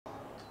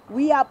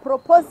we are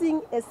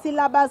proposing a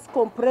syllabus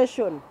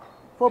compression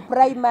for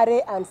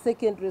primary and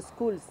secondary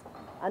schools.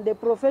 And the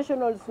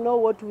professionals know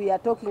what we are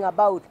talking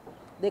about.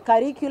 The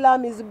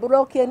curriculum is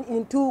broken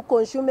into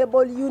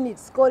consumable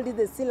units called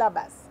the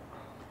syllabus.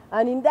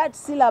 And in that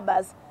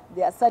syllabus,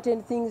 there are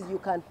certain things you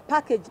can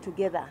package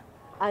together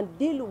and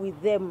deal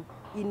with them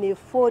in a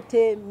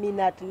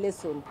 40-minute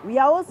lesson. We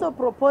are also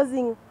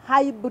proposing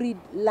hybrid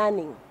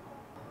learning,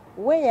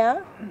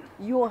 where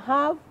you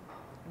have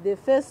the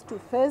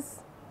face-to-face,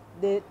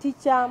 the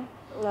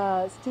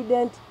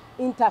teacher-student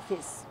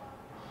interface,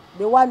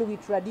 the one we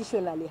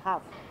traditionally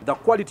have. The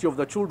quality of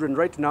the children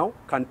right now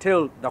can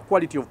tell the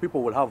quality of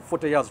people we'll have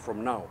 40 years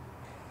from now.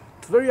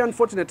 It's very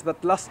unfortunate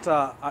that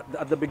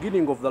at the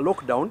beginning of the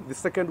lockdown, the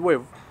second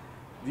wave,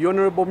 the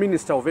Honorable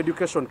Minister of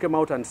Education came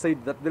out and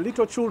said that the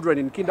little children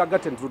in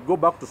kindergartens would go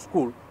back to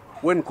school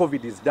when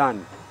COVID is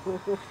done.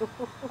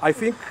 I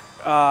think,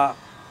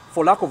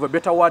 for lack of a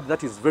better word,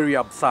 that is very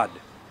absurd.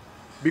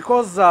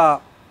 Because,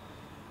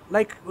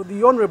 like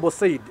the Honorable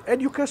said,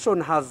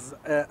 education has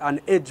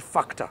an age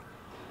factor.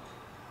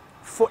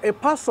 For a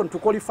person to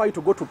qualify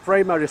to go to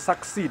primary,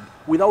 succeed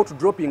without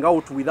dropping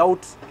out,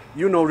 without,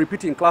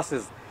 repeating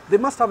classes, they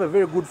must have a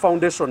very good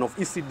foundation of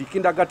ECD,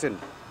 kindergarten,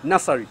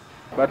 nursery.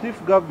 But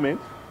if government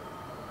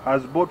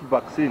has bought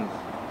vaccines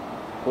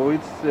for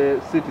its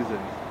citizens,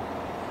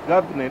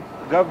 government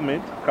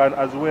can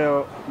as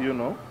well,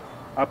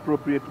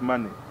 appropriate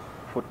money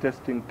for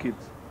testing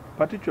kids,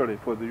 particularly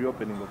for the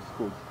reopening of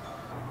schools.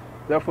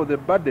 Therefore, the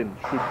burden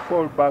should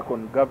fall back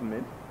on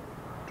government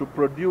to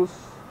produce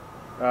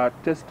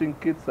testing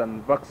kits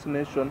and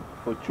vaccination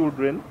for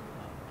children,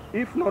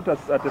 if not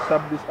at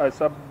a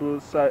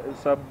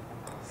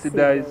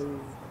subsidized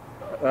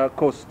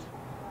cost,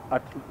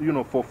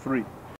 for free.